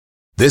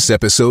This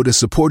episode is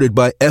supported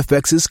by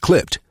FX's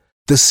Clipped,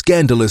 the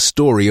scandalous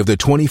story of the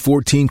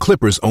 2014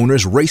 Clippers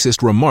owner's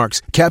racist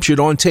remarks captured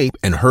on tape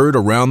and heard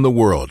around the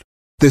world.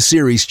 The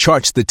series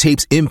charts the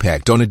tape's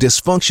impact on a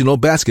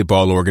dysfunctional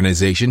basketball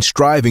organization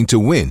striving to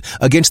win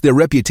against their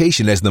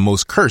reputation as the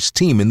most cursed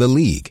team in the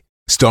league.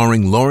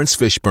 Starring Lawrence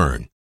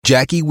Fishburne,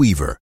 Jackie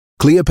Weaver,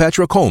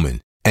 Cleopatra Coleman,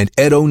 and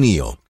Ed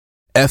O'Neill.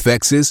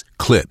 FX's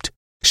Clipped,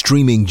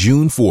 streaming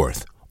June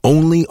 4th,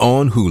 only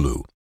on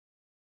Hulu.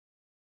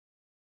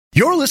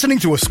 You're listening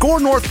to a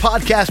Score North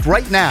podcast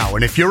right now,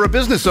 and if you're a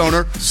business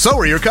owner, so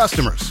are your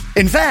customers.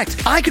 In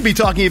fact, I could be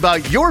talking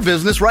about your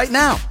business right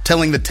now,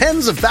 telling the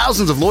tens of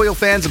thousands of loyal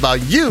fans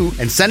about you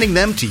and sending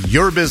them to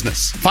your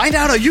business. Find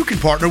out how you can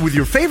partner with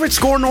your favorite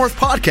Score North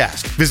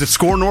podcast. Visit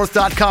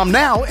scorenorth.com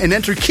now and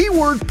enter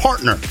keyword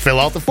partner. Fill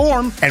out the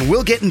form, and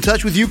we'll get in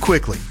touch with you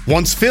quickly.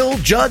 Once Phil,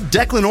 Judd,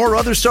 Declan, or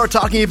others start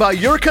talking about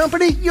your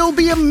company, you'll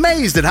be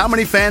amazed at how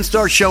many fans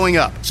start showing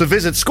up. So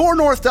visit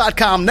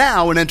scorenorth.com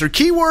now and enter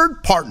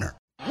keyword partner.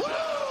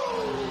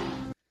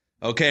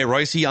 Okay,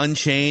 Reusse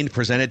Unchained,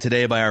 presented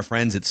today by our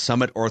friends at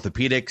Summit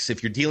Orthopedics.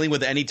 If you're dealing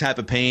with any type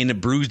of pain,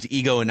 bruised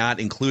ego not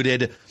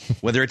included,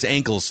 whether it's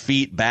ankles,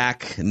 feet,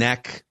 back,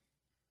 neck,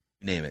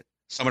 name it,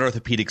 Summit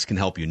Orthopedics can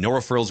help you. No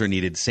referrals are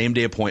needed.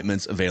 Same-day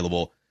appointments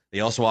available.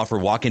 They also offer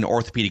walk-in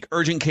orthopedic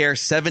urgent care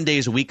 7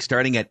 days a week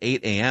starting at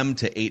 8 a.m.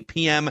 to 8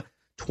 p.m.,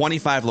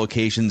 25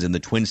 locations in the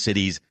Twin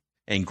Cities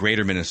and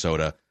greater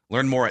Minnesota.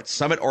 Learn more at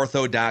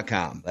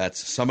summitortho.com.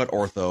 That's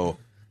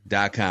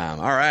summitortho.com.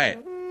 All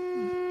right.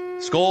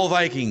 Skol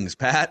Vikings,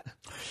 Pat.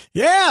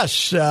 Yes,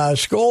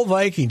 Skol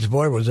Vikings.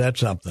 Boy, was that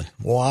something.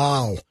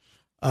 Wow.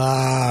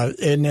 I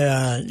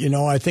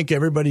think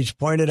everybody's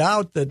pointed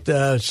out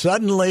that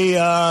suddenly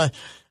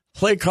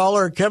play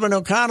caller Kevin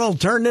O'Connell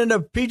turned into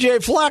P.J.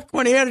 Fleck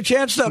when he had a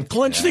chance to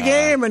clinch the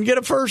game and get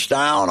a first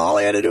down. All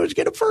he had to do was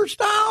get a first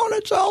down.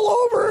 It's all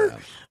over. Yeah.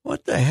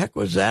 What the heck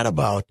was that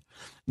about?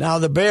 Now,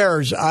 the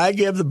Bears, I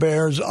give the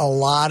Bears a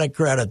lot of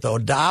credit, though.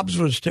 Dobbs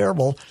was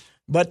terrible.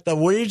 But the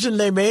reason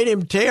they made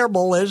him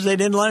terrible is they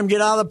didn't let him get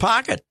out of the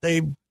pocket.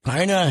 They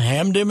kind of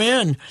hemmed him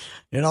in.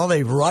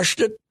 They rushed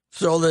it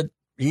so that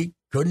he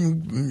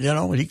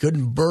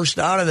couldn't burst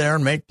out of there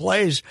and make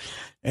plays.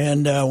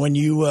 And when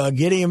you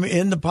get him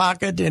in the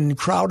pocket in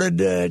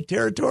crowded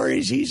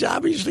territories, he's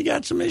obviously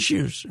got some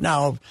issues.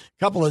 Now, a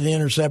couple of the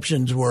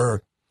interceptions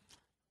were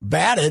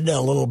batted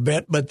a little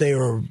bit, but they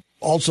were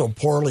also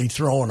poorly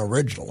thrown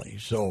originally.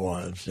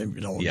 So,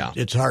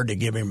 it's hard to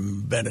give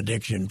him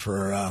benediction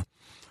for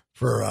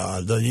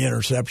the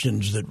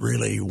interceptions that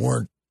really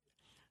weren't.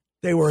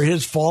 They were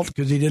his fault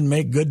because he didn't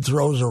make good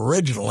throws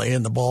originally,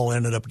 and the ball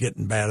ended up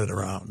getting batted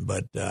around.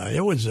 But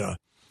it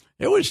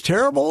was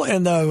terrible,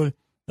 and the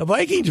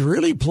Vikings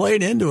really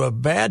played into a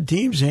bad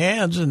team's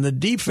hands, and the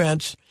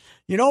defense.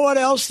 You know what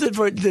else that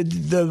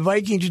the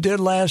Vikings did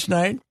last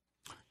night?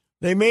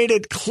 They made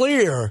it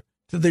clear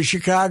to the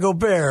Chicago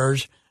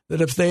Bears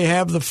that if they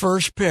have the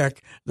first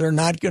pick, they're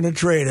not going to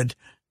trade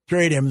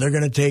him. They're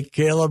going to take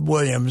Caleb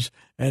Williams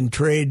and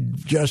trade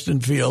Justin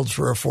Fields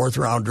for a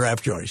fourth-round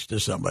draft choice to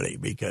somebody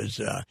because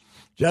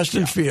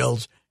Justin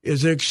Fields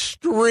is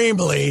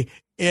extremely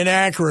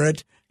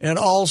inaccurate and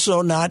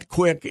also not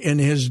quick in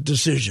his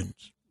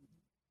decisions.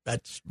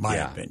 That's my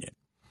opinion.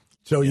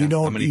 So you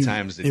don't. How many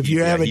times did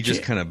he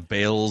just kind of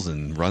bails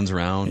and runs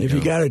around? If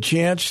you got a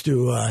chance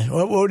to,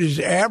 what his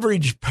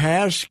average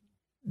pass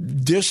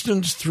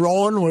distance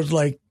thrown was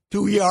like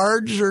 2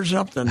 yards or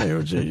something.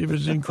 It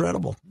was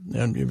incredible,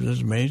 and it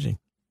was amazing.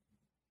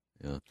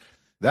 Yeah.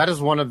 That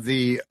is one of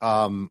the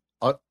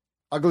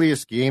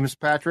ugliest games,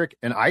 Patrick.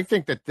 And I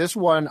think that this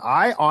one,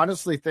 I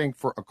honestly think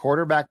for a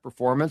quarterback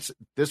performance,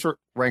 this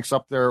ranks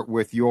up there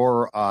with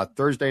your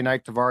Thursday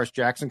night Tavares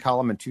Jackson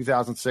column in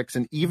 2006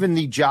 and even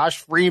the Josh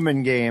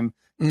Freeman game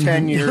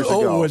 10 years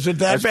ago. Oh, was it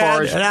that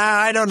bad?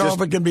 I don't know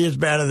if it can be as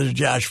bad as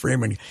Josh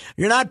Freeman.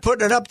 You're not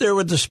putting it up there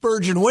with the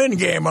Spurgeon win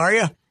game, are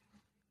you?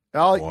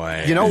 Oh,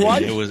 boy. You know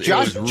what?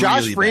 Josh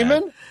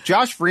Freeman. Bad.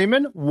 Josh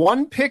Freeman,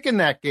 1 pick in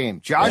that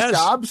game. Josh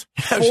Dobbs,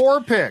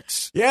 4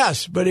 picks.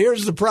 Yes, but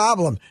here's the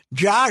problem.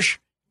 Josh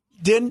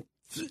didn't.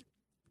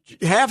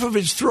 Half of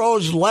his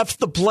throws left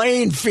the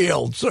playing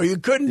field, so you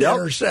couldn't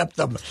intercept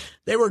them.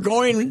 They were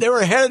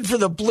headed for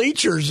the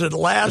bleachers at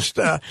last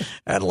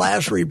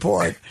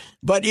report.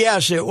 But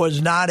yes, it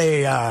was not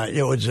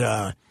he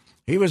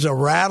was a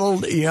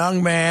rattled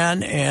young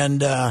man,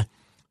 and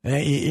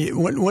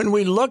when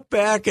we look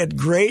back at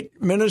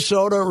great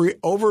Minnesota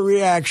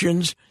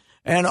overreactions,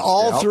 and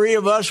all three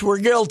of us were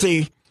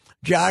guilty,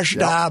 Josh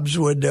Dobbs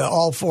would,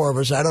 all four of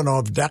us. I don't know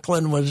if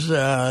Declan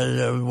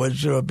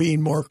was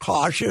being more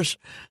cautious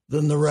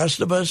than the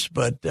rest of us,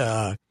 but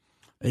now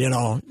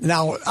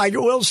I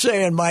will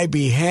say on my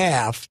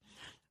behalf,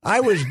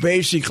 I was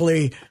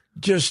basically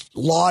just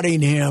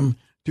lauding him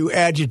to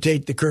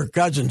agitate the Kirk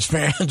Cousins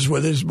fans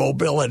with his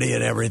mobility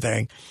and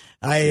everything.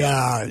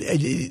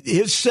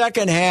 His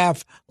second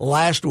half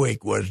last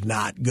week was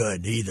not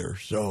good either.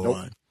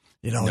 So,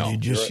 you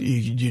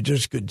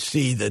just could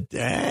see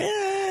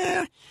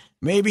that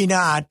maybe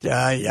not.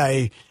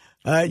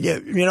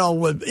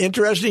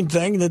 Interesting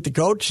thing that the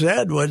coach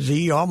said was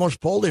he almost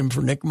pulled him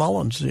for Nick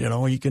Mullins.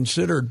 He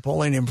considered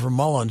pulling him for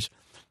Mullins.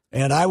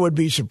 And I would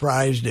be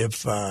surprised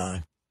if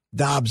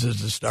Dobbs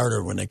is the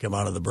starter when they come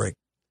out of the break.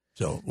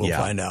 So we'll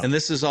find out. And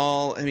this is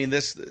all,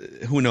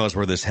 who knows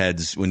where this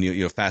heads when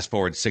you fast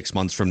forward 6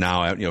 months from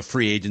now,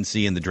 free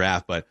agency and the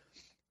draft. But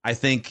I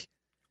think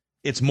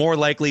it's more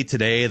likely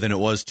today than it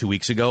was 2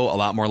 weeks ago, a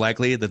lot more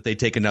likely that they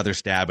take another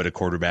stab at a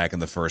quarterback in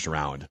the first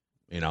round.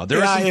 There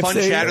was some fun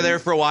chatter there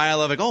for a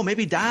while of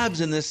maybe Dobbs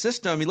in this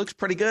system. He looks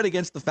pretty good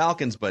against the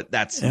Falcons, but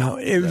that's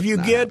if you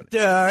get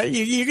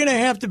you're going to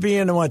have to be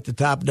in the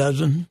top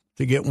dozen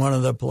to get one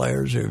of the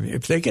players.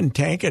 If they can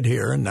tank it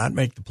here and not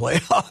make the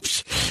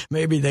playoffs,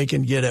 maybe they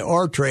can get it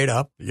or trade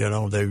up.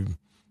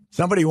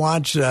 Somebody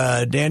wants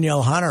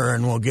Danielle Hunter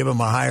and will give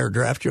him a higher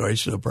draft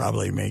choice. They'll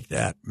probably make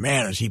that.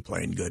 Man, is he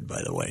playing good,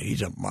 by the way.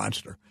 He's a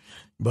monster.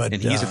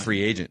 And he's a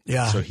free agent,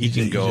 so he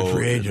can go. He's a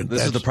free agent.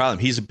 This is the problem.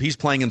 He's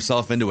playing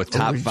himself into a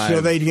top 5. So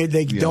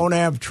they don't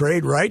have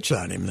trade rights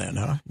on him then,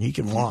 huh? He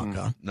can walk,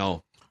 huh?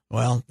 No.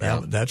 Well,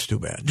 that's too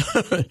bad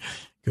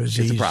because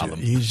he's a problem.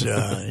 He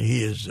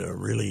is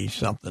really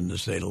something to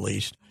say the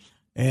least.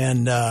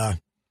 And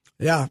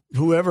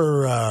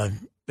whoever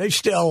they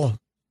still,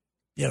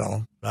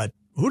 who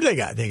do they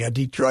got? They got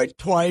Detroit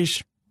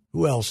twice.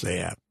 Who else they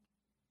have?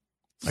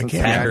 I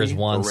can't. Packers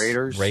once,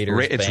 Raiders.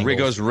 It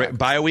goes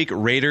bye week,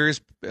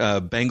 Raiders,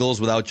 Bengals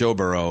without Joe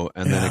Burrow,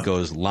 and then it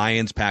goes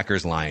Lions,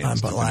 Packers,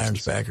 Lions.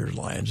 Lions, Packers,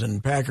 Lions,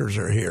 and Packers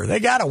are here.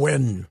 They got to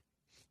win.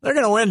 They're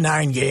going to win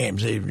 9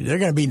 games. They're going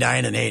to be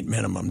 9-8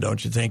 minimum,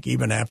 don't you think?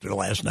 Even after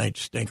last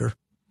night's stinker.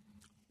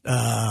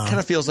 Kind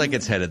of feels like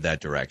it's headed that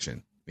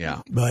direction.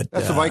 Yeah, but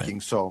that's the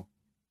Vikings. So,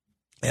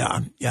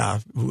 yeah.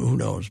 Who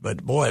knows?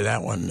 But boy,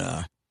 that one.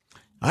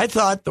 I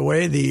thought the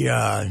way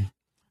the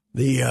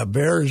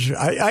Bears,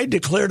 I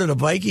declared it a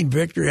Viking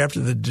victory after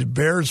the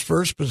Bears'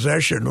 first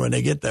possession when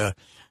they get a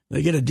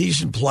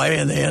decent play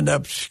and they end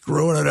up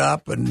screwing it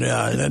up, and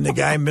then the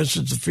guy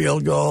misses the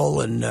field goal,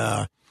 and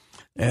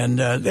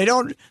they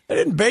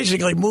didn't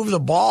basically move the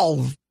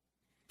ball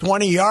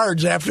 20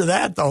 yards after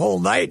that the whole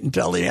night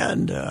until the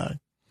end. The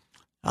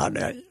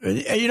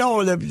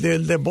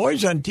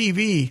boys on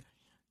TV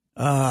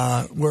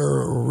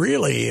were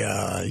really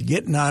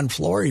getting on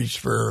Flores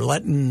for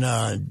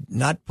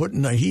not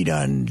putting the heat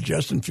on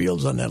Justin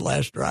Fields on that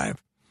last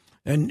drive,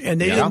 and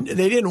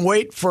they didn't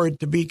wait for it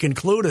to be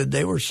concluded.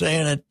 They were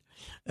saying it,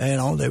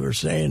 they were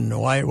saying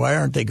why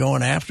aren't they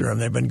going after him?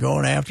 They've been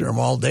going after him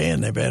all day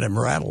and they've had him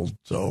rattled.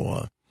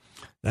 So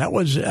that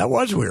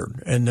was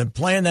weird. And then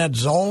playing that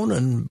zone,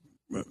 and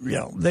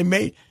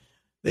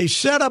they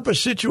set up a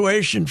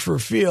situation for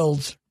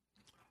Fields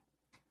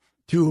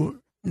to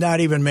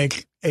not even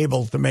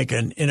able to make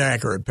an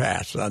inaccurate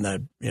pass on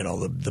that,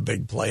 the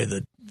big play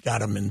that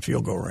got him in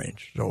field goal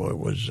range. So it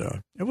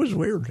was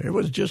weird. It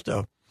was just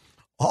a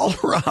all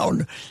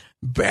around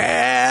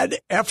bad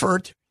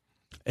effort.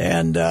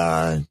 And,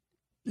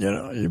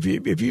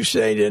 if you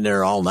stayed in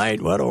there all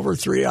night, over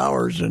 3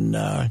 hours, and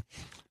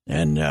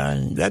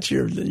that's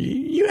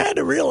you had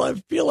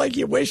to feel like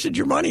you wasted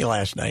your money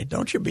last night.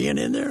 Don't you, being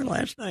in there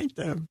last night?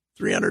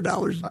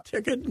 $300 a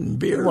ticket and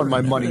beer. I want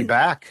my money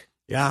back.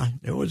 Yeah,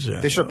 it was.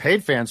 They should have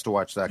paid fans to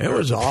watch that. It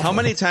was awful. How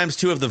many times,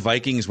 too, have the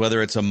Vikings,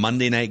 whether it's a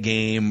Monday night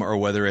game or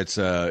whether it's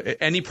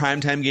any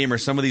primetime game or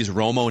some of these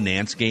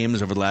Romo-Nance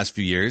games over the last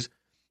few years,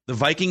 the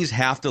Vikings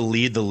have to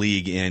lead the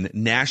league in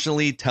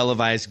nationally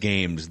televised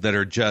games that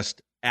are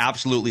just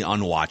absolutely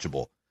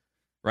unwatchable.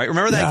 Right?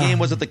 Remember that game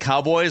was at the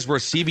Cowboys where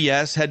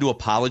CBS had to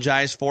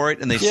apologize for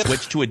it and they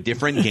switched to a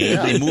different game?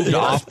 They moved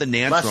off the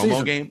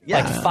Nance-Romo game?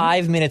 Yeah. Like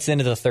 5 minutes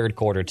into the third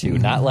quarter, too.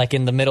 Not like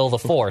in the middle of the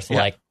fourth.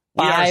 Like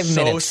 5 minutes.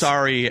 We are so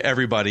sorry,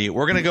 everybody.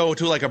 We're going to go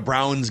to like a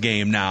Browns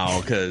game now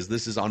because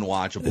this is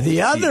unwatchable.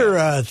 The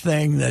other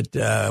thing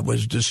that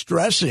was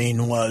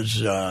distressing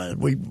was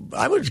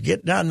I was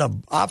getting on the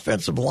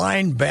offensive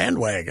line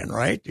bandwagon,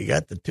 right? You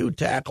got the 2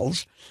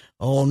 tackles.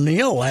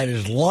 O'Neal had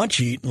his lunch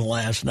eaten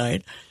last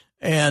night.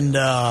 And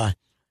the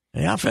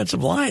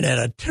offensive line had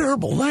a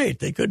terrible night.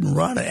 They couldn't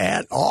run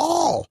at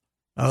all,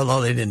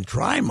 although they didn't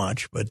try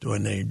much. But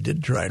when they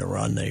did try to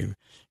run, they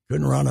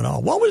couldn't run at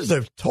all. What was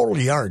the total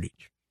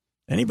yardage?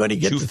 Anybody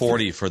get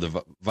 240 for the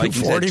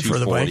Vikings? 240 for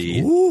the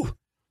Vikings. Ooh.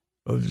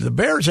 The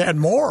Bears had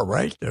more,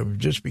 right?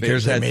 Just because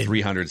Bears they had made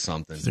 300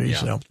 something.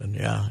 Something.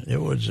 Yeah, it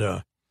was.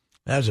 That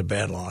was a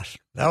bad loss.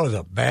 That was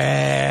a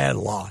bad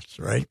loss,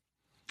 right?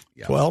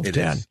 Yeah,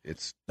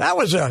 12-10. That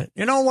was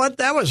you know what?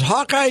 That was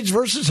Hawkeyes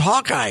versus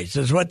Hawkeyes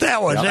is what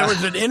that was. Yep. That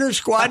was an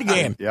inter-squad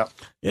game. Yep.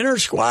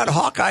 Inter-squad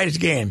Hawkeyes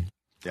game.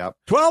 Yep.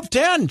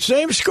 12-10,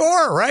 same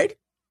score, right?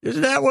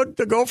 Isn't that what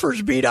the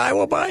Gophers beat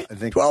Iowa by? I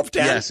think 12-10?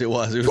 Yes, it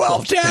was.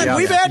 12-10. Yeah.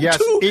 We've had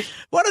two.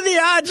 What are the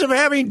odds of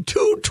having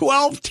 2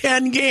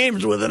 12-10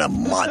 games within a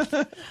month?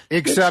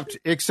 Except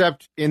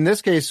in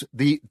this case,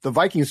 the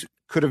Vikings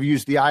could have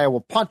used the Iowa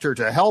punter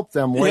to help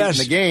them late in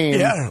the game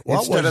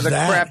instead of the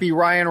crappy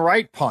Ryan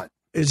Wright punt.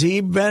 Has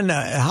he been?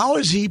 How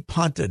has he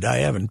punted? I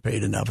haven't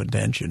paid enough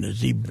attention.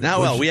 Is he?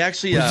 We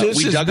actually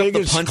we dug up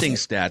the punting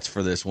stats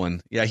for this one.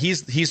 Yeah,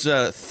 he's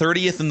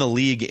 30th in the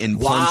league in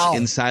punts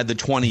inside the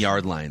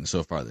 20-yard line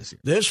so far this year.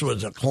 This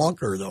was a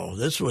clunker, though.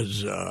 This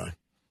was, I'm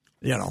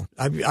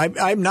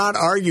not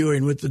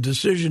arguing with the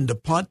decision to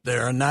punt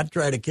there and not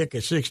try to kick a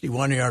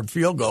 61-yard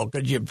field goal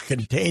because you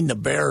contained the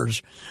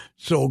Bears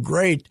so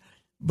great.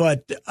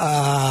 But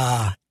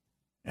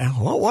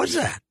what was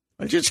that?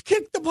 Just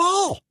kick the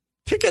ball.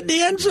 Kick it in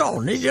the end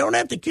zone. You don't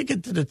have to kick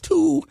it to the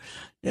 2,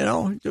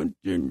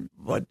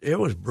 But it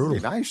was brutal.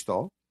 Pretty nice,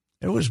 though.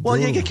 It was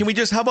brutal. Well, yeah. Can we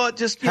just have the 8?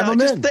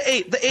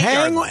 The 8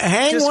 hang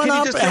one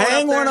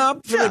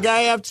up for the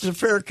guy after the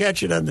fair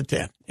catch it on the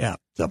 10. Yeah,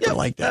 something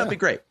like that. That'd be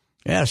great.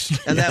 Yes,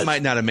 and that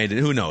might not have made it.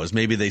 Who knows?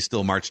 Maybe they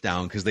still marched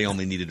down because they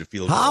only needed a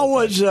field goal. How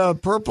was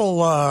purple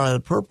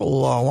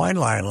wine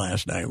line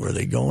last night? Were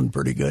they going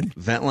pretty good?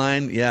 Vent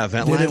line, yeah.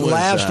 Did it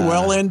last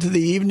well into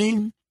the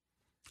evening?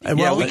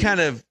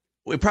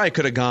 We probably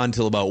could have gone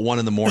till about 1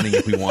 a.m.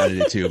 if we wanted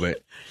it to,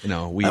 but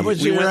we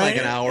went like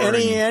an hour.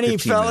 Any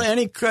people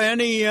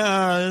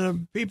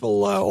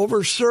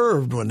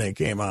overserved when they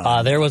came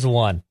out? There was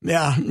one.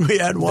 Yeah, we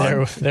had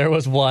one. There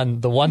was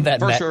one. The one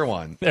that sure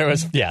one. There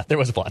was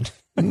one.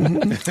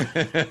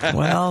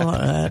 Well,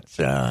 that's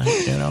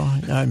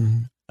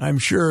I'm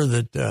sure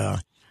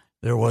that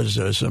there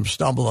was some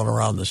stumbling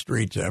around the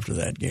streets after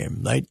that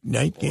game.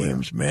 Night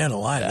games, man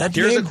alive.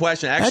 Here's a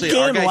question. Actually,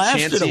 that our game guy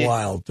lasted Chancey, a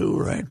while too,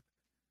 right?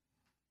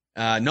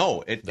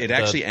 No, it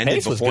actually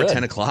ended before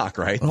 10 o'clock,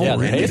 right?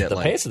 The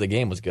pace of the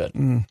game was good.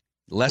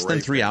 Less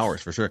than 3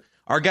 hours, for sure.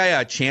 Our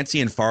guy,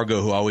 Chancey in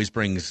Fargo, who always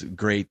brings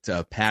great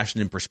passion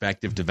and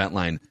perspective to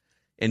Ventline,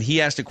 and he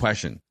asked a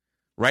question.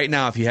 Right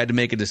now, if you had to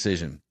make a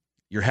decision,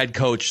 your head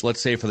coach, let's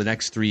say for the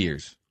next 3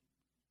 years,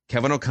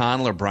 Kevin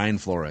O'Connell or Brian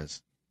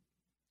Flores?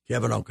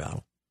 Kevin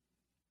O'Connell.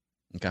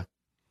 Okay.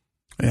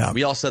 Yeah,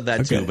 we all said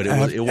that too, but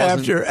it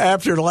wasn't.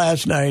 After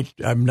last night,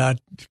 I'm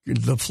not.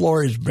 The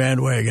Flores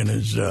bandwagon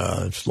is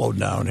slowed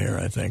down here.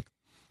 I think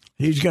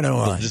he's going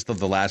to just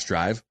the last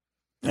drive.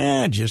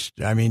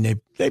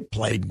 They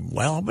played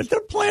well, but they're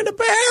playing the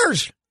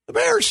Bears. The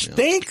Bears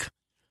stink.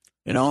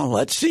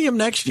 Let's see them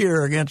next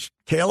year against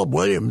Caleb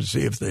Williams.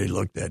 See if they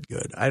look that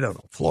good. I don't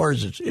know.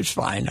 Flores, it's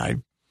fine. I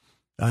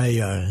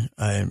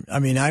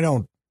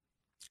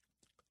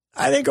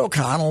think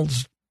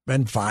O'Connell's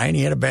been fine.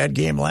 He had a bad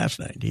game last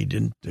night. He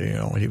didn't,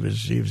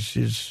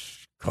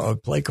 his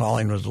play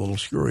calling was a little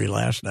screwy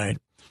last night.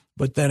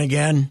 But then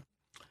again,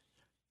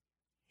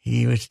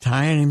 he was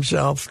tying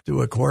himself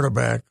to a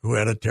quarterback who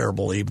had a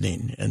terrible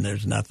evening, and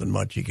there's nothing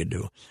much he could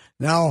do.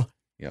 Now,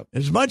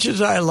 as much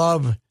as I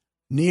love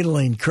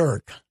needling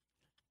Kirk,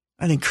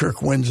 I think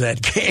Kirk wins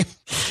that game.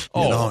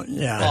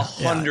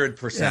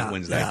 100%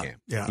 wins that game.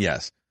 Yeah.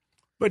 Yes.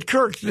 But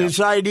Kirk, this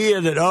idea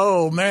that,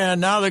 oh,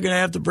 man, now they're going to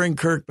have to bring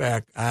Kirk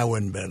back, I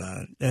wouldn't bet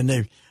on it.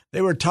 And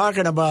they were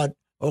talking about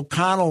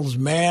O'Connell's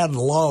mad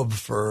love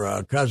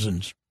for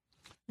Cousins.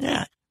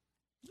 Yeah,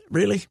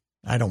 really?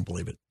 I don't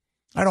believe it.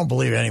 I don't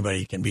believe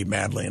anybody can be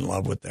madly in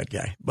love with that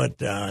guy. But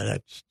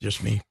that's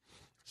just me.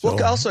 So,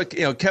 well, also,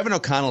 Kevin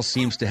O'Connell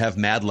seems to have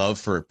mad love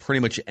for pretty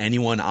much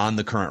anyone on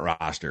the current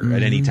roster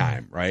at any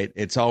time, right?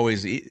 It's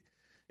always...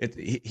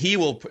 He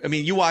will. I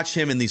mean, you watch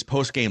him in these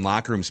post-game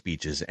locker room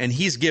speeches, and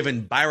he's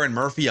given Byron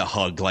Murphy a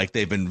hug like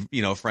they've been,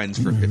 friends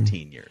for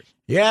 15 years.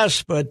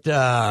 Yes, but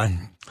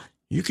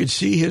you could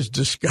see his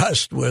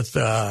disgust with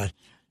Dobbs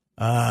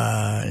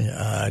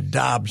a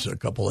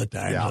couple of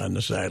times on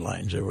the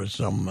sidelines. There was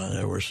some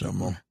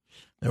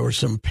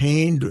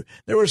pain.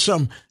 There was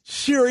some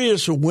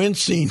serious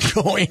wincing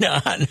going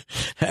on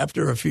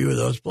after a few of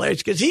those plays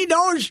because he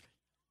knows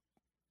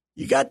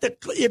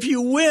if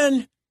you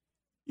win,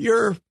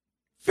 you're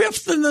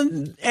fifth in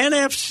the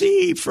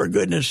NFC, for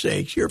goodness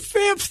sakes. You're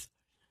fifth.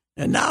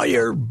 And now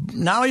you're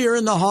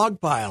in the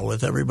hog pile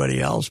with everybody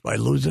else by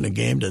losing a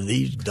game to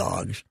these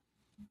dogs.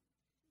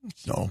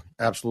 So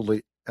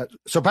absolutely.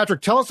 So,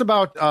 Patrick, tell us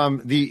about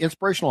the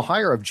inspirational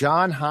hire of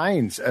John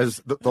Hines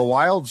as the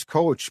Wild's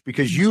coach,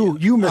 because you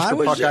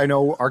Mr. Puck, I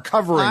know, are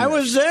covering I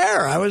was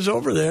there. I was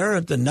over there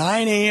at the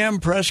 9 a.m.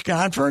 press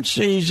conference.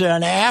 He's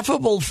an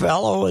affable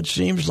fellow. It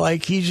seems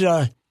like he's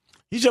a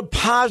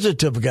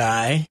positive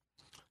guy.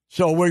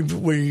 So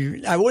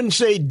I wouldn't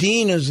say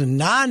Dean is a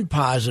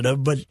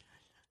non-positive, but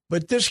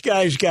this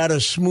guy's got a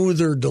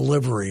smoother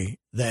delivery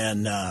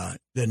than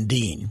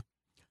Dean.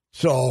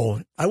 So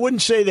I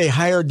wouldn't say they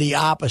hired the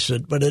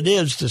opposite, but it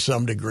is to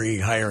some degree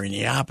hiring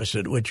the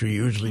opposite, which we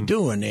usually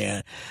do in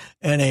the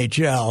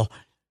NHL.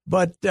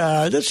 But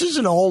this is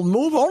an old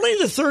move. Only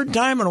the third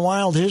time in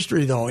Wild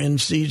history, though, in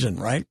season,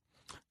 right?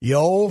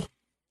 Boudreau,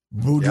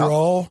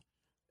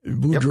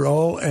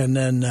 and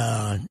then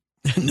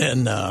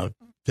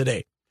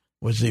today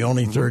was the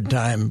only third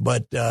time.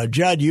 But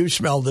Judd, you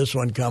smelled this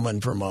one coming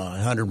from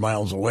 100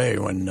 miles away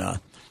when they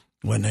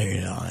went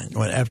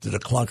after the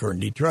clunker in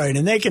Detroit,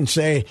 and they can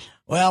say,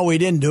 "Well, we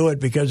didn't do it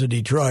because of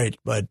Detroit,"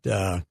 but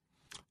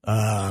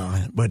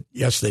But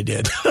yes, they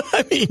did.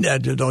 I mean,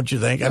 don't you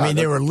think? I mean,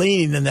 they were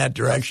leaning in that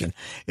direction.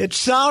 It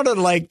sounded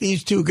like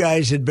these two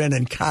guys had been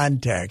in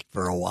contact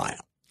for a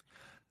while.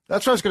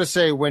 That's what I was going to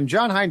say. When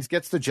John Hines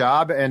gets the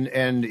job, and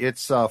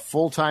it's a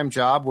full-time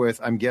job with,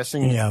 I'm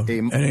guessing, an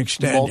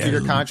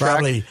multi-year contract.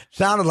 Probably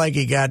sounded like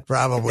he got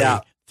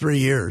 3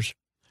 years.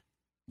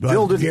 But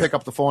Bill didn't pick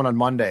up the phone on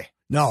Monday.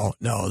 No,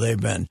 they've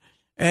been.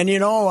 And,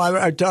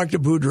 I talked to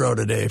Boudreaux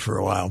today for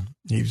a while.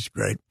 He was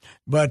great.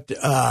 But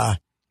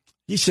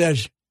he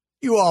says,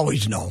 you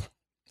always know.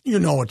 You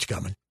know what's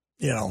coming.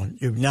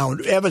 Now,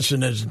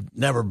 Everson has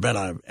never been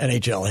an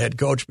NHL head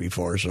coach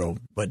before,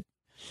 but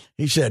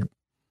he said,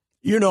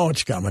 you know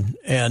it's coming.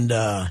 And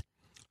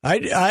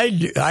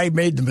I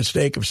made the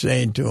mistake of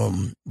saying to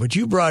him, but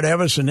you brought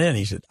Everson in.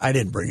 He said, I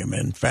didn't bring him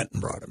in. Fenton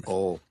brought him in.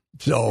 Oh.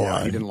 So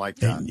he didn't like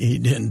that. He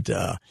didn't.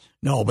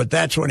 No, but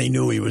that's when he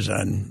knew he was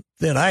on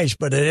thin ice.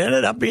 But it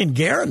ended up being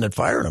Guerin that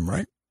fired him,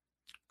 right?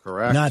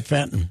 Correct. Not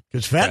Fenton,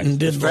 because Fenton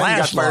didn't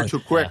last long. Got fired too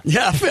quick.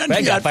 Yeah,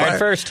 Fenton got fired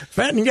first.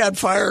 Fenton got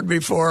fired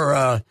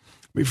before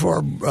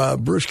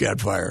Bruce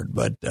got fired.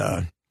 But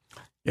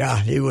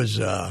he was.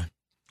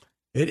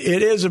 It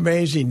is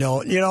amazing,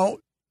 though.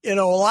 In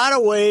a lot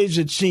of ways,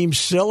 it seems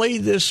silly,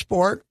 this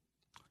sport.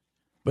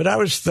 But I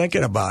was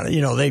thinking about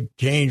it. They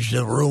changed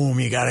the room.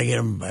 You got to get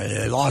them.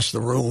 They lost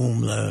the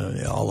room.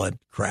 All that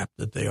crap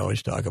that they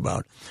always talk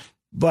about.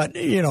 But,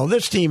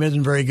 this team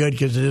isn't very good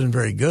because it isn't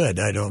very good,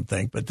 I don't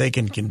think. But they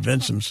can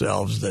convince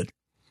themselves that,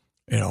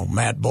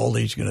 Matt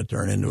Boldy's going to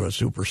turn into a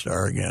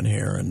superstar again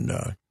here.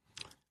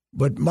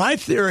 But my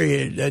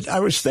theory,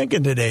 I was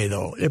thinking today,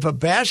 though, if a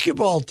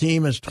basketball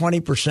team is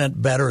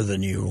 20% better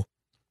than you,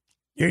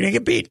 you're going to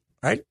get beat,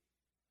 right?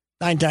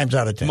 9 times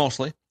out of 10.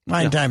 Mostly.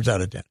 9 times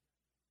out of 10.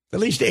 At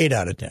least 8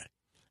 out of 10.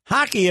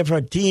 Hockey, if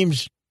a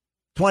team's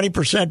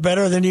 20%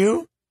 better than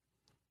you,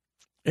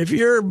 if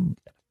your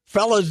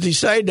fellas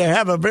decide to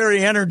have a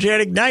very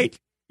energetic night,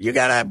 you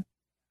got a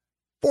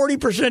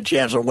 40%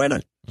 chance of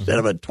winning instead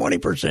of a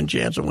 20%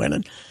 chance of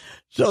winning.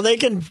 So they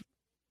can,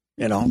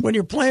 when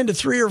you're playing to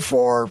 3 or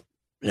 4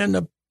 and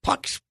the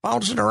puck's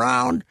bouncing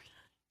around,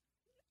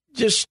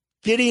 just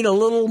getting a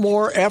little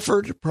more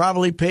effort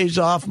probably pays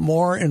off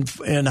more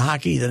in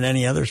hockey than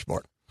any other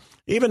sport.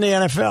 Even the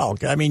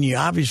NFL. I mean, you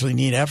obviously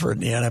need effort in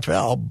the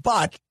NFL,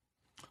 but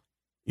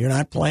you're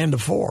not playing to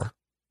 4.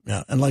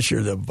 Yeah, unless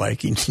you're the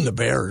Vikings and the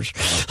Bears.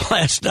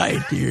 Last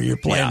night, you're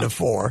playing to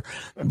 4.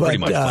 But, pretty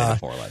much playing to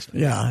 4 last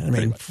night. Yeah, I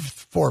mean,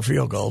 4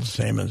 field goals,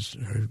 same as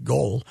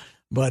goal.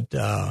 But,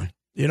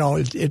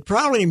 it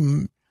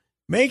probably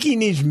making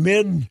these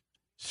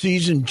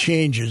mid-season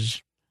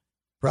changes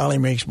probably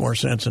makes more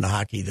sense in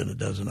hockey than it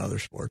does in other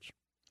sports.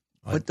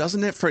 But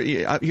doesn't it?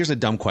 Here's a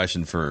dumb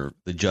question for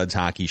the Judd's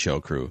Hockey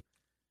Show crew.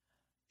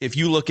 If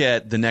you look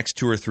at the next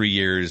 2 or 3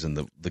 years and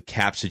the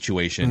cap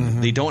situation,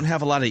 they don't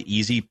have a lot of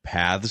easy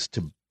paths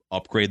to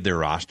upgrade their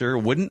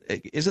roster.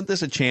 Isn't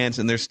this a chance?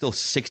 And there's still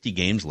 60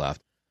 games left.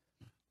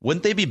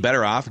 Wouldn't they be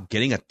better off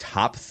getting a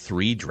top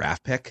 3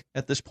 draft pick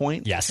at this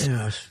point? Yes.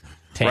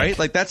 Tank.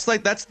 Right? That's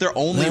their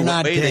only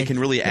way they can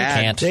really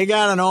add. They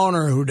got an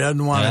owner who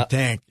doesn't want to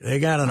tank. They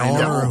got an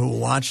owner who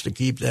wants to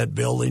keep that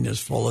building as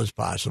full as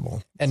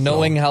possible. And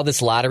knowing how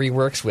this lottery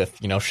works with,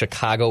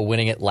 Chicago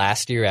winning it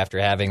last year after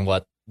having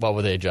what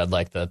were they, Judd,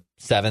 like the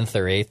 7th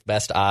or 8th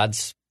best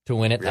odds to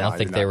win it? I don't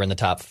think they were in the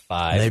top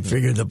 5. They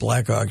figured the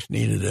Blackhawks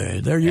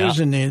needed they're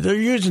using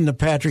the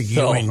Patrick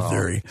Ewing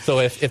theory. So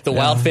if the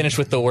Wild finish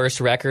with the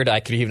worst record,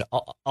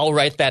 I'll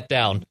write that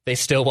down. They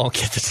still won't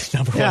get the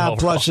number 1 overall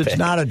plus it's pick.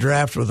 not a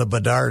draft with a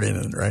Bedard in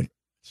it, right?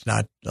 It's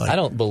not. Like I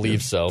don't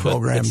believe so.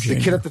 Program the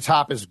kid at the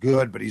top is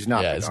good, but he's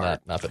not. Yeah, Bedard.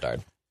 it's not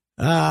Bedard.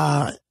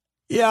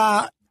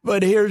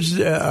 But here's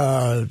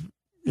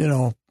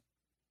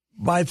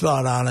my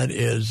thought on it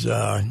is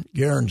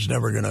Guerin's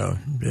never going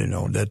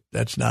to,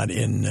 that's not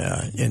in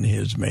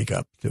his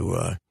makeup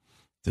to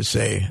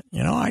say,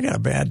 I got a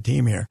bad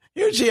team here.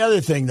 Here's the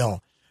other thing, though.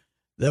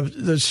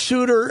 The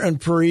Suter and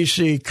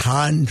Parisi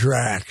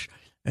contracts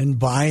and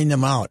buying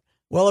them out.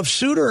 Well, if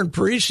Suter and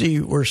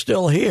Parisi were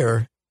still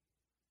here,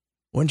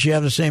 wouldn't you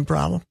have the same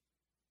problem?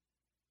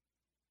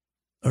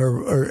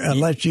 Or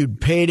unless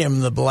you'd paid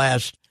him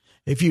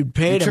if you'd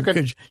paid him,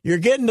 because you're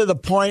getting to the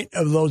point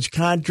of those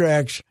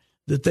contracts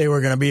that they were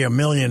going to be $1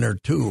 million or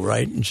 $2 million,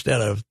 right,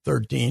 instead of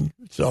 13.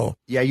 So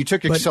you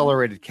took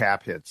accelerated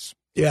cap hits.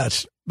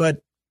 Yes,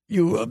 but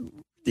you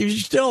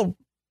still,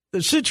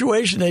 the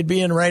situation they'd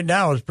be in right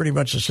now is pretty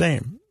much the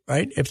same,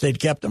 right? If they'd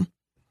kept them,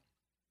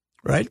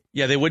 right?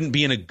 Yeah, they wouldn't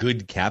be in a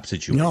good cap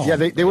situation. No. Yeah,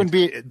 they wouldn't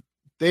be.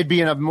 They'd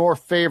be in a more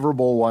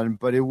favorable one,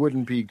 but it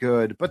wouldn't be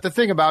good. But the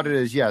thing about it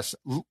is, yes,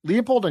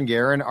 Leopold and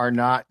Guerin are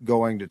not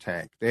going to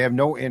tank. They have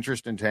no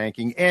interest in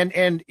tanking. And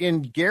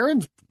in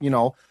Guerin's,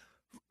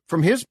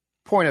 from his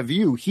point of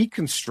view, he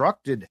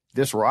constructed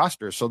this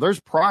roster, so there's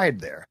pride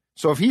there.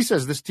 So if he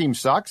says this team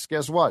sucks,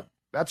 guess what?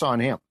 That's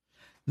on him.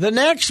 The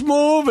next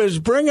move is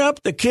bring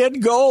up the kid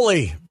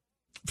goalie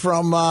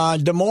from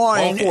Des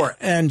Moines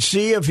and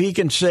see if he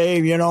can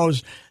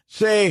save,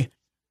 say,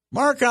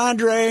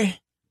 Marc-Andre,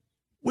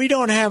 we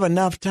don't have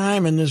enough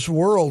time in this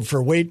world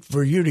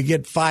for you to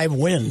get 5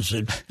 wins.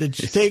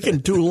 It's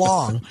taken too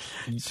long.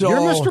 So you're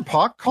Mr.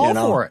 Puck. Call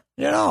for it.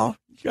 You know,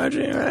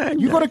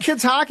 you go to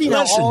kids hockey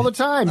now all the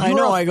time. I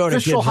go to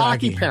kids official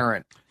hockey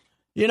parent.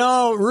 You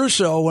know,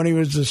 Russo, when he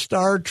was the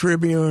Star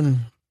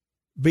Tribune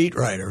beat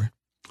writer,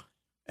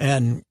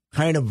 and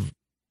kind of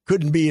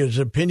couldn't be as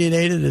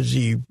opinionated as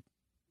he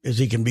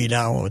can be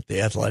now with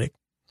the Athletic,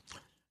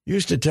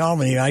 used to tell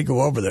me I'd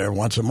go over there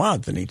once a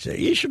month, and he'd say,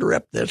 "You should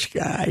rip this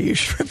guy. You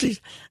should rip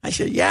these." I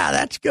said, "Yeah,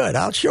 that's good.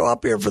 I'll show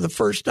up here for the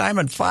first time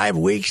in 5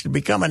 weeks to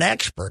become an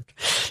expert."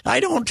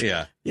 I don't.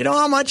 Yeah. You know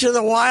how much of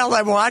the Wild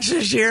I've watched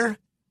this year?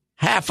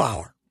 Half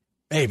hour,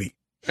 maybe.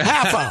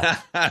 Half hour.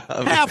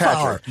 Half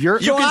hour.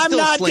 I'm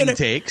not gonna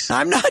takes.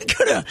 I'm not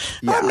gonna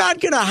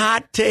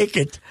hot take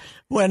it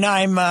when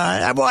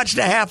I've watched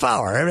a half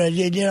hour. I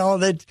mean, you know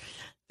that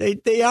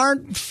they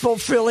aren't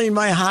fulfilling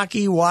my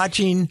hockey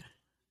watching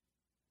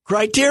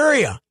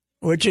criteria,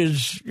 which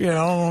is,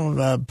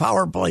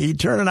 power play. You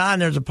turn it on,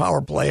 there's a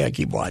power play. I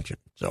keep watching.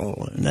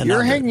 So and then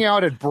you're hanging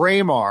out at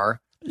Braemar,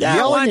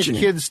 yelling at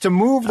kids to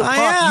move the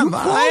puck. You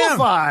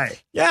qualify.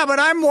 Yeah, but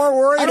I'm more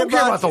worried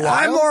about the Wild.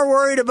 I'm more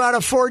worried about a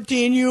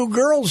 14U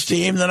girls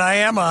team than I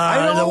am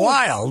the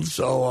Wild.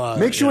 So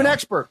makes you an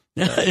expert.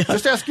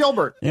 Just ask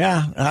Gilbert.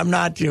 Yeah, I'm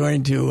not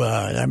going to.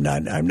 I'm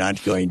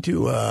not going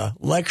to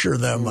lecture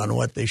them on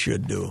what they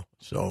should do.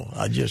 So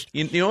I just.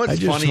 You know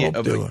what's funny?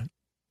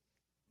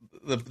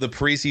 The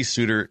Parisi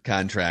Suter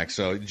contract.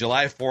 So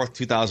July 4th,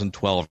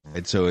 2012.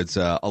 Right? So it's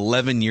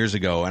 11 years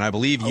ago. And I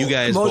believe you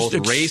guys both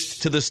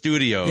raced to the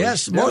studios.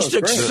 Yes, most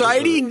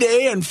exciting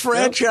day in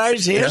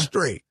franchise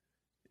history.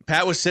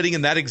 Pat was sitting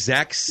in that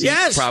exact seat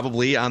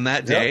probably on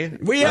that day.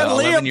 Yep. We had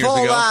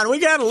Leopold on. We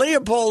got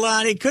Leopold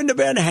on. He couldn't have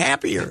been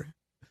happier.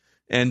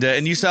 And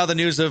you saw the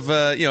news of,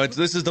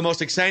 this is the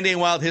most exciting day in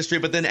Wild history.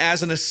 But then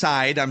as an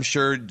aside, I'm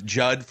sure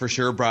Judd for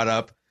sure brought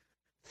up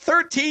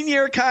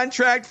 13-year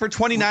contract for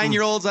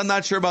 29-year-olds. I'm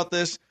not sure about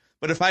this,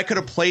 but if I could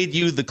have played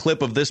you the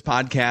clip of this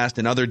podcast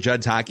and other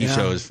Judd's hockey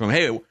shows from,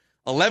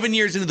 11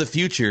 years into the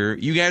future,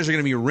 you guys are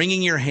going to be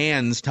wringing your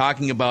hands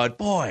talking about,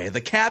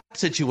 the cap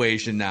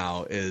situation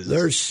now is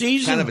their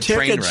season kind of a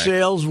ticket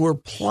sales were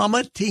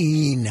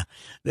plummeting.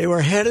 They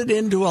were headed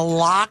into a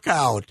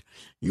lockout.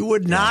 You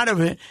would not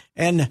have,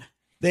 and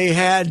they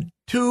had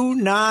 2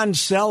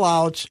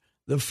 non-sellouts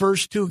the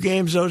first 2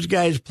 games those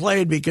guys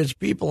played because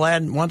people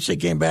hadn't, once they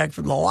came back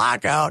from the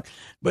lockout,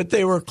 but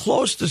they were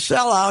close to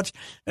sellouts.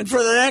 And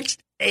for the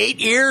next 8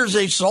 years,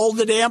 they sold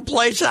the damn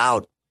place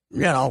out.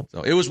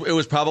 So it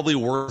was probably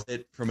worth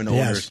it from an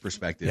owner's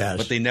perspective. Yes.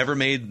 But they never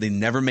made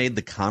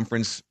the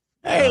conference.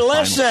 Hey,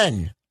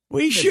 listen,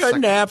 we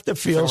shouldn't have to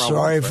feel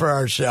sorry for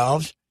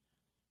ourselves.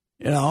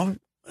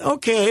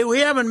 Okay, we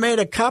haven't made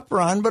a cup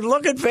run, but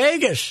look at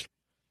Vegas.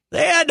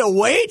 They had to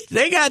wait.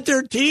 They got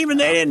their team, and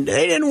they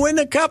didn't win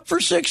the cup for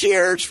 6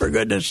 years, for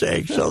goodness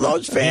sake. So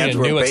those fans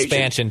were patient. New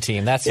expansion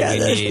team. That's what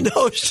we need.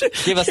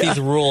 Give us these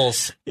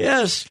rules.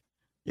 Yes.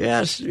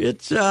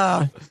 It's.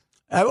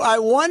 I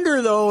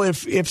wonder though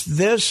if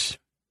this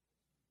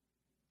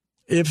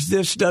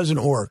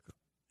doesn't work,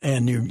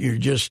 and you're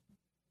just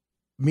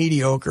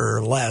mediocre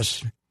or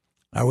less.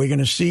 Are we going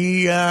to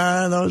see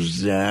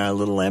those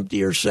little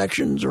emptier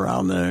sections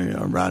around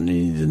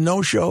the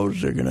no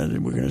shows? We're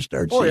going to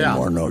start seeing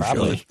more no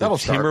shows.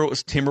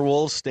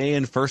 Timberwolves stay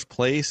in first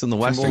place in the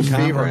Western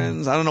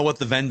Conference. I don't know what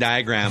the Venn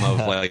diagram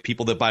of like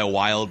people that buy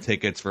Wild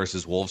tickets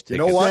versus Wolves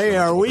tickets. You know what? Hey,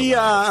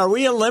 are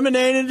we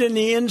eliminated in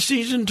the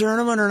in-season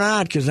tournament or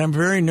not? Because I'm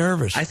very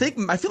nervous. I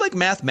feel like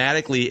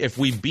mathematically, if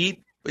we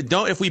beat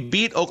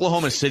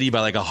Oklahoma City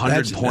by like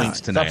 100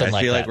 points tonight, I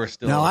feel like we're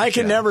still. Now, I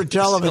can never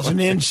tell if it's an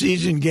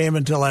in-season game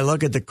until I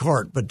look at the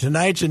court, but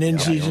tonight's an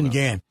in-season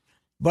game.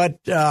 But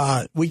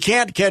we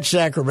can't catch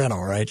Sacramento,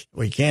 right?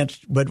 We can't,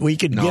 but we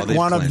could get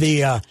one of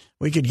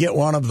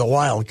the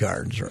wild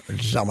cards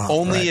somehow.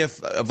 Only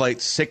if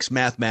like 6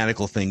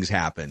 mathematical things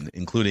happen,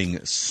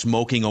 including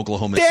smoking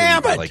Oklahoma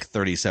City by like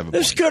 37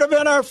 This points. could have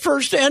been our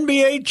first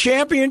NBA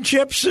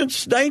championship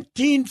since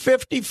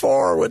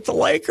 1954 with the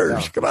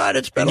Lakers. Yeah. Come on,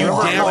 it's been a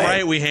long damn way.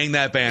 right we hang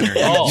that banner.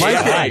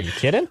 Are you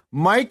kidding?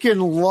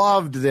 Mikan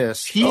loved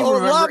this. He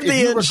loved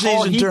the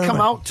in-season he'd tournament.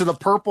 come out to the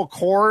purple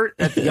court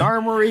at the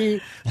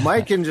Armory.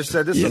 Mikan just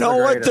said, "This is the greatest." You know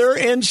what their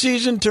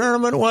in-season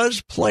tournament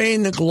was?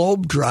 Playing the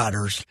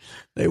Globetrotters.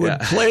 They would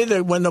play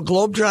when the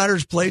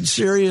Globetrotters played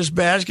serious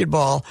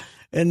basketball,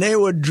 and they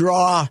would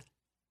draw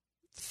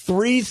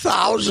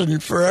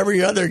 3,000 for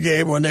every other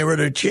game when they were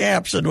the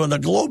champs. And when the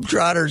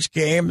Globetrotters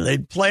came,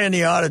 they'd play in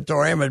the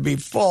auditorium, it'd be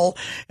full,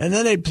 and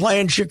then they'd play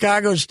in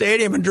Chicago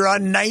Stadium and draw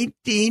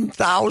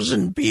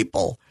 19,000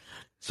 people.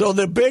 So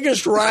the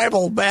biggest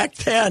rival back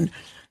then.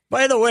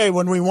 By the way,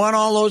 when we won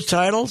all those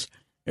titles,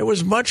 it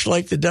was much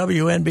like the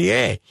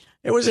WNBA.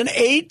 It was an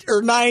 8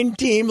 or 9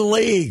 team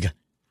league.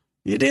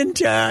 You didn't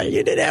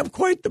have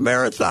quite the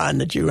marathon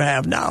that you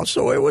have now.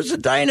 So it was a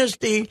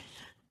dynasty,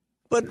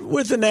 but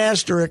with an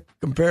asterisk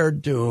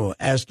compared to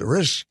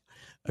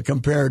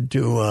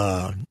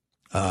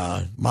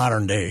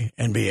modern day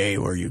NBA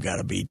where you got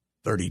to beat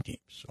 30 teams.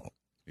 So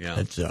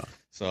Yeah.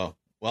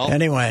 Well,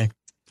 anyway.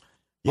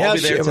 I'll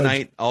be there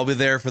tonight. I'll be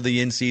there for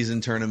the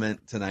in-season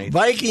tournament tonight.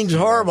 Vikings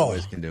horrible.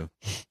 Boys can do.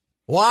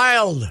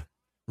 Wild,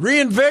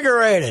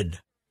 reinvigorated,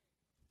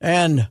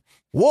 and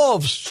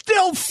Wolves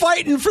still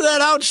fighting for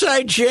that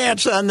outside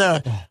chance on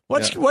the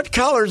what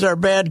color's our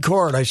bad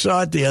court? I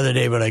saw it the other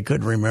day, but I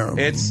couldn't remember.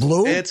 It's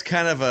blue. It's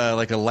kind of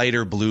like a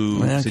lighter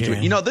blue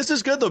situation. This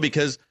is good though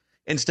because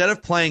instead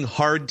of playing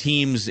hard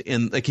teams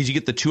because you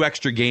get the 2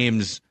 extra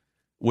games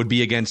would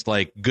be against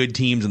like good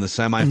teams in the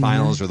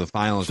semifinals or the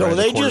finals. So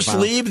they just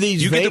leave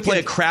these. You get to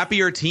play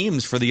crappier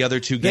teams for the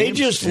other 2 games. They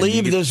just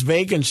leave this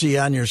vacancy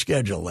on your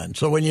schedule then.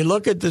 So when you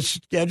look at the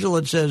schedule,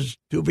 it says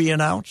to be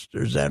announced.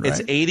 Or is that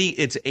right?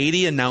 It's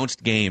 80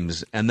 announced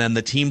games, and then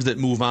the teams that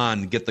move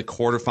on get the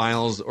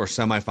quarterfinals or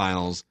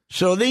semifinals.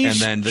 So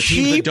these and then the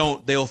teams that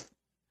don't, they'll.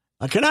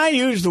 Can I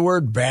use the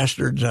word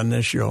bastards on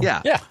this show?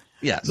 Yeah.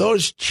 Yes.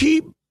 Those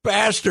cheap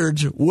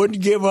bastards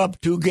wouldn't give up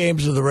 2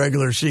 games of the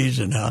regular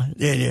season, huh?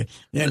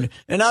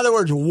 In other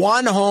words,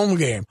 one home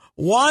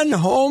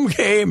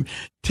game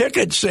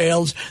ticket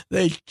sales,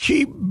 the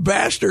cheap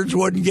bastards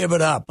wouldn't give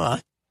it up, huh?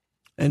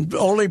 And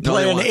only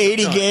play an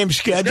 80-game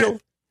schedule.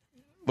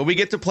 But we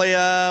get to play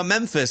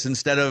Memphis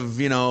instead of,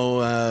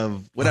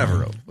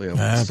 whatever,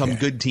 some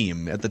good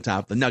team at the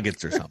top, the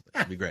Nuggets or something.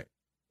 It'd be great.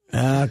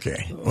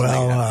 Okay.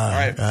 Well,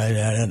 right.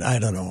 I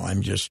don't know.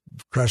 I'm just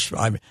crushed.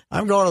 I'm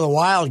going to the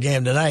Wild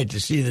game tonight to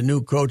see the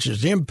new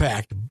coach's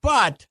impact,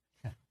 but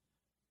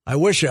I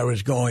wish I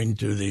was going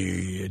to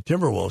the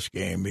Timberwolves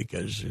game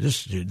because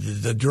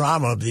the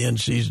drama of the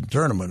in-season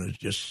tournament is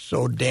just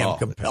so damn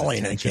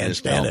compelling. I can't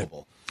stand it.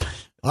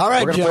 All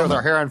right, we're going to play with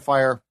our hair on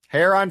fire.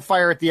 Hair on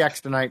fire at the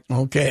X tonight.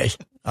 Okay.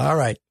 All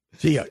right.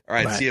 See you. All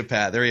right. Bye. See you,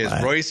 Pat. There he is.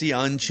 Bye. Reusse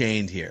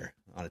Unchained here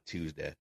on a Tuesday.